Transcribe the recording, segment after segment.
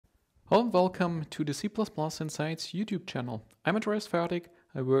Hello and welcome to the C++ Insights YouTube channel. I'm Andreas.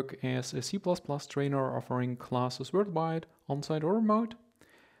 I work as a C++ trainer offering classes worldwide, on-site or remote.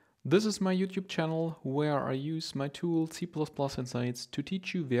 This is my YouTube channel where I use my tool C++ Insights to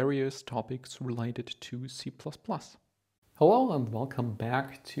teach you various topics related to C++. Hello and welcome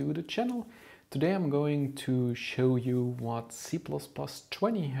back to the channel. Today I'm going to show you what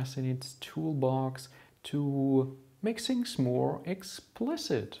C++20 has in its toolbox to make things more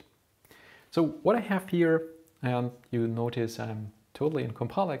explicit. So what I have here, and you notice I'm totally in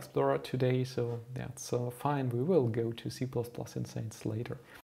Compiler Explorer today, so that's fine. We will go to C++ Insights later.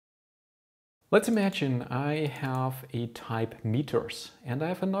 Let's imagine I have a type meters and I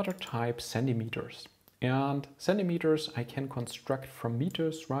have another type centimeters. And centimeters I can construct from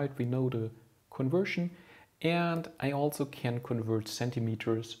meters, right? We know the conversion. And I also can convert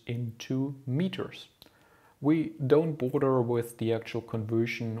centimeters into meters. We don't bother with the actual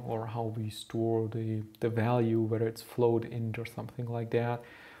conversion or how we store the value, whether it's float, int or something like that.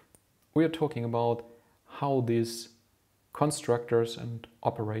 We are talking about how these constructors and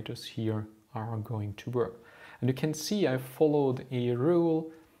operators here are going to work. And you can see I followed a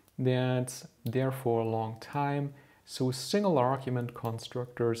rule that's there for a long time. So single argument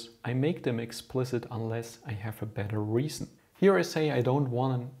constructors, I make them explicit unless I have a better reason. Here I say I don't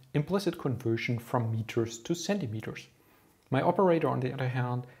want an implicit conversion from meters to centimeters. My operator, on the other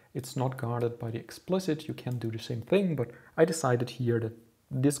hand, it's not guarded by the explicit. You can do the same thing, but I decided here that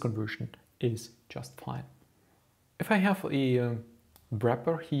this conversion is just fine. If I have a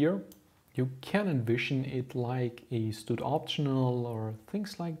wrapper here, you can envision it like a std optional or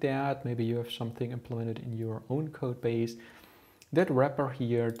things like that. Maybe you have something implemented in your own code base. That wrapper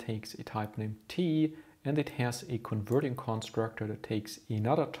here takes a type named t, and it has a converting constructor that takes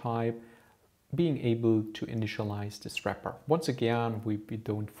another type, being able to initialize this wrapper. Once again, we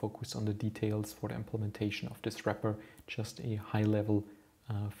don't focus on the details for the implementation of this wrapper, just a high-level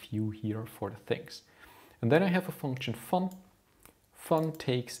view here for the things. And then I have a function fun. Fun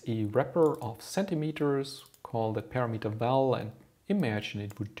takes a wrapper of centimeters, call the parameter val, and imagine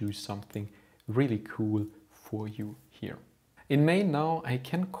it would do something really cool for you here. In main now, I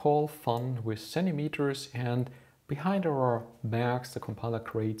can call fun with centimeters, and behind our backs, the compiler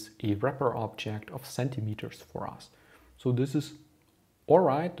creates a wrapper object of centimeters for us. So this is all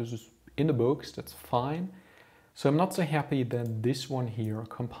right. This is in the books. That's fine. So I'm not so happy that this one here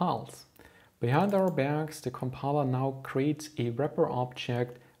compiles. Behind our backs, the compiler now creates a wrapper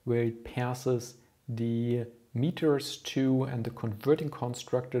object where it passes the meters to, and the converting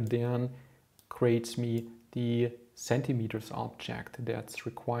constructor then creates me the centimeters object that's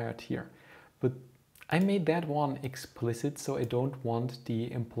required here. But I made that one explicit, so I don't want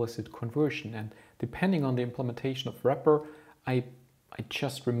the implicit conversion. And depending on the implementation of wrapper, I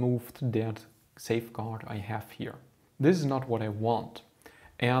just removed that safeguard I have here. This is not what I want.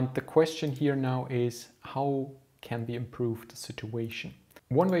 And the question here now is, how can we improve the situation?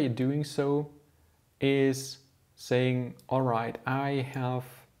 One way of doing so is saying, all right, I have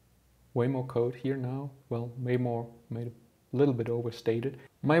way more code here now. Well, made a little bit overstated.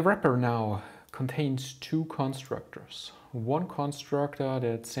 My wrapper now contains two constructors. One constructor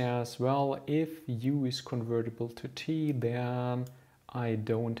that says, well, if u is convertible to t, then I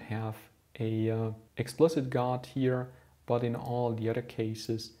don't have a explicit guard here, but in all the other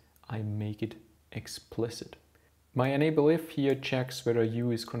cases, I make it explicit. My enable if here checks whether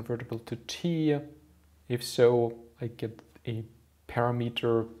u is convertible to t. If so, I get a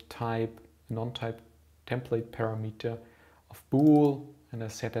parameter type, non-type template parameter of bool, and I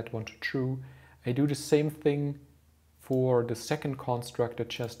set that one to true. I do the same thing for the second constructor,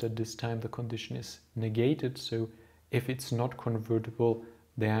 just that this time the condition is negated. So if it's not convertible,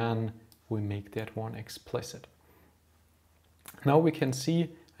 then we make that one explicit. Now we can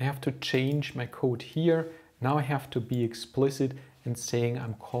see I have to change my code here. Now I have to be explicit in saying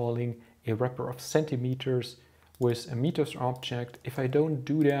I'm calling a wrapper of centimeters with a meters object. If I don't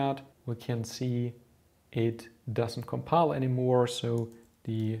do that, we can see it doesn't compile anymore. So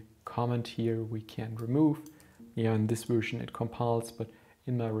the comment here we can remove. Yeah, in this version it compiles, but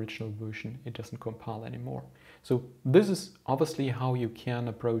in my original version it doesn't compile anymore. So this is obviously how you can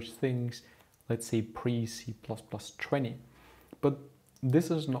approach things, let's say pre-C++20. But this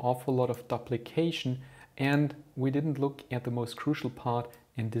is an awful lot of duplication, and we didn't look at the most crucial part,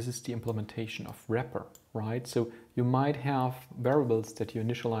 and this is the implementation of wrapper, right? So you might have variables that you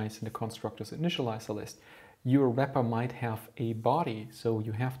initialize in the constructor's initializer list. Your wrapper might have a body, so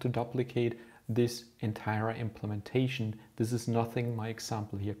you have to duplicate this entire implementation. This is nothing my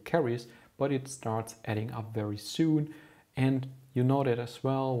example here carries, but it starts adding up very soon. And you know that as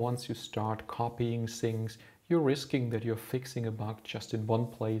well, once you start copying things, you're risking that you're fixing a bug just in one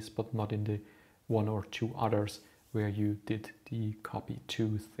place, but not in the one or two others where you did the copy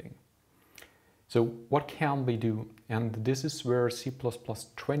to thing. So what can we do? And this is where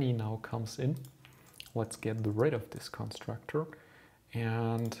C++20 now comes in. Let's get rid of this constructor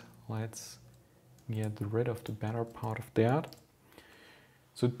and let's get rid of the better part of that.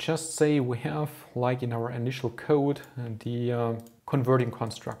 So just say we have, like in our initial code, the converting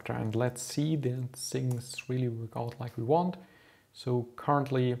constructor, and let's see that things really work out like we want. So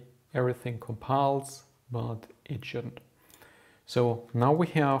currently everything compiles, but it shouldn't. So now we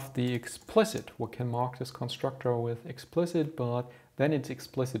have the explicit. We can mark this constructor with explicit, but then it's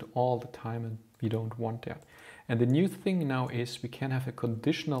explicit all the time and we don't want that. And the new thing now is we can have a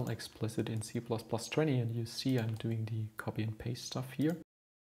conditional explicit in C++20, and you see I'm doing the copy and paste stuff here.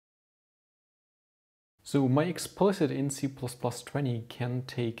 So my explicit in C++20 can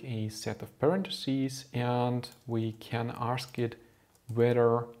take a set of parentheses and we can ask it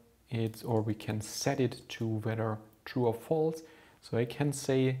whether it's, or we can set it to whether true or false. So I can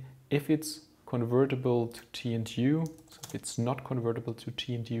say if it's convertible to T and U, so if it's not convertible to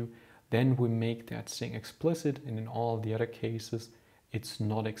T and U, then we make that thing explicit, and in all the other cases it's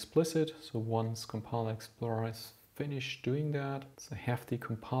not explicit. So once compile explorer is finished doing that, it's a hefty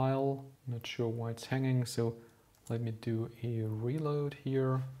compile, not sure why it's hanging, so let me do a reload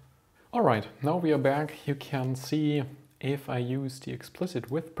here. All right, now we are back. You can see if I use the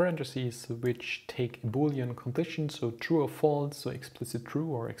explicit with parentheses, which take a Boolean condition, so true or false, so explicit true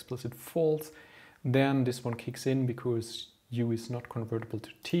or explicit false, then this one kicks in because U is not convertible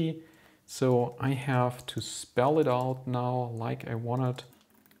to T. So I have to spell it out now like I want it.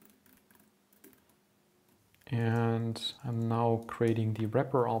 And I'm now creating the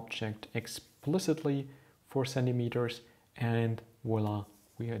wrapper object explicitly 4 centimeters, and voila,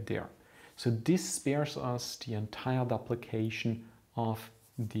 we are there. So this spares us the entire duplication of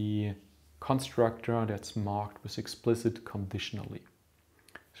the constructor that's marked with explicit conditionally.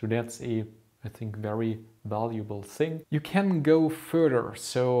 So that's a, I think, very valuable thing. You can go further.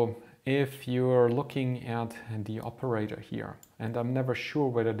 So if you're looking at the operator here, and I'm never sure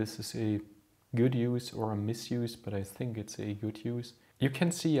whether this is a good use or a misuse, but I think it's a good use. You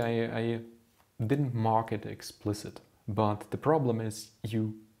can see I didn't mark it explicit, but the problem is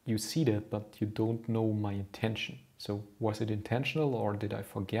you see that, but you don't know my intention. So was it intentional or did I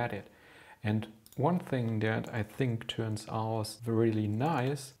forget it? And one thing that I think turns out really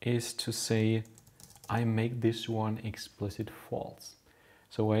nice is to say I make this one explicit false.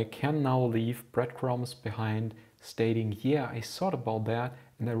 So I can now leave breadcrumbs behind stating, yeah, I thought about that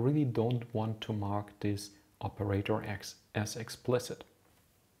and I really don't want to mark this operator as explicit.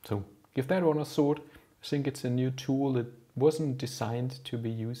 So give that one a thought. I think it's a new tool. It wasn't designed to be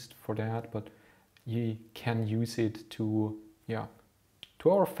used for that, but you can use it to, yeah, to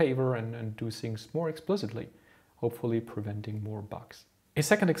our favor and do things more explicitly, hopefully preventing more bugs. A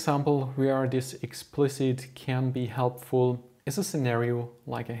second example where this explicit can be helpful is a scenario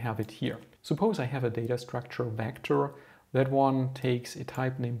like I have it here. Suppose I have a data structure vector. That one takes a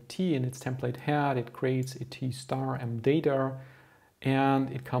type named T in its template head, it creates a T star M data,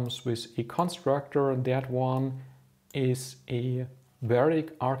 and it comes with a constructor. That one is a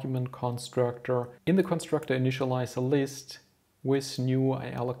variable argument constructor. In the constructor initialize a list. With new I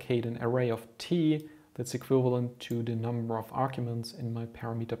allocate an array of T that's equivalent to the number of arguments in my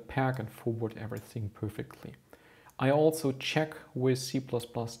parameter pack and forward everything perfectly. I also check with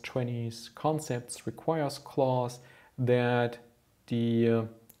C++20's concepts requires clause that the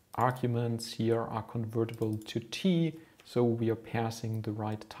arguments here are convertible to T, so we are passing the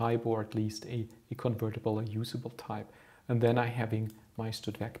right type, or at least a convertible, a usable type. And then I having my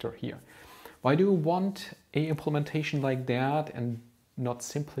stud vector here. Why do you want a implementation like that and not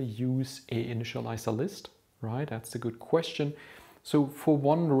simply use a initializer list, right? That's a good question. So for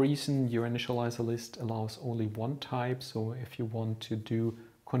one reason, your initializer list allows only one type. So if you want to do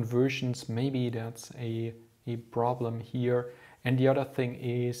conversions, maybe that's a problem here. And the other thing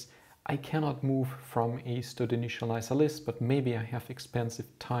is I cannot move from a stud initializer list, but maybe I have expensive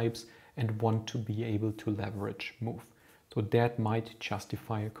types and want to be able to leverage move. So that might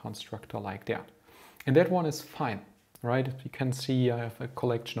justify a constructor like that. And that one is fine, right? You can see I have a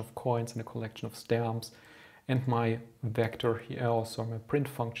collection of coins and a collection of stamps, and my vector here, also my print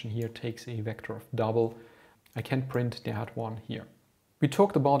function here, takes a vector of double. I can print that one here. We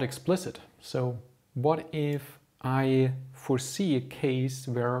talked about explicit. So what if I foresee a case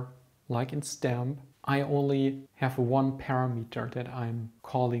where, like in stamp, I only have one parameter that I'm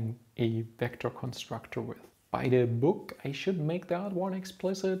calling a vector constructor with? by the book, I should make that one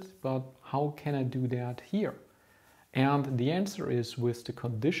explicit, but how can I do that here? And the answer is with the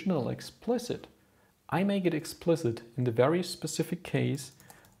conditional explicit. I make it explicit in the very specific case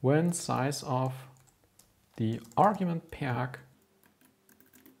when size of the argument pack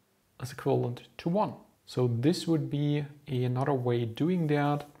is equivalent to 1. So this would be another way doing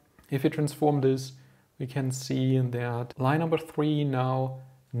that. If we transform this, we can see that line number 3 now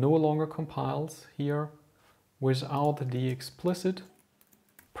no longer compiles here without the explicit.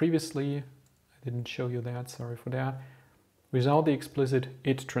 Previously, I didn't show you that, sorry for that. Without the explicit,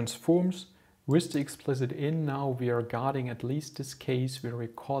 it transforms. With the explicit in, now we are guarding at least this case. We're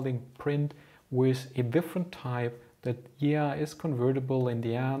recalling print with a different type that, yeah, is convertible in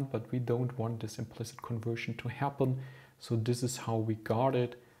the end, but we don't want this implicit conversion to happen. So this is how we guard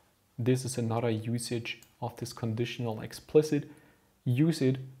it. This is another usage of this conditional explicit. Use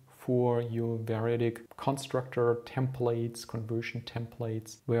it for your variadic constructor templates, conversion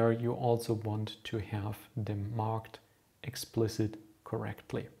templates, where you also want to have them marked explicit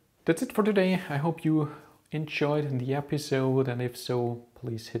correctly. That's it for today. I hope you enjoyed the episode, and if so,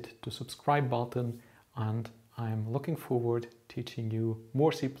 please hit the subscribe button, and I'm looking forward to teaching you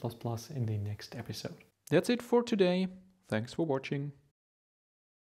more C++ in the next episode. That's it for today. Thanks for watching.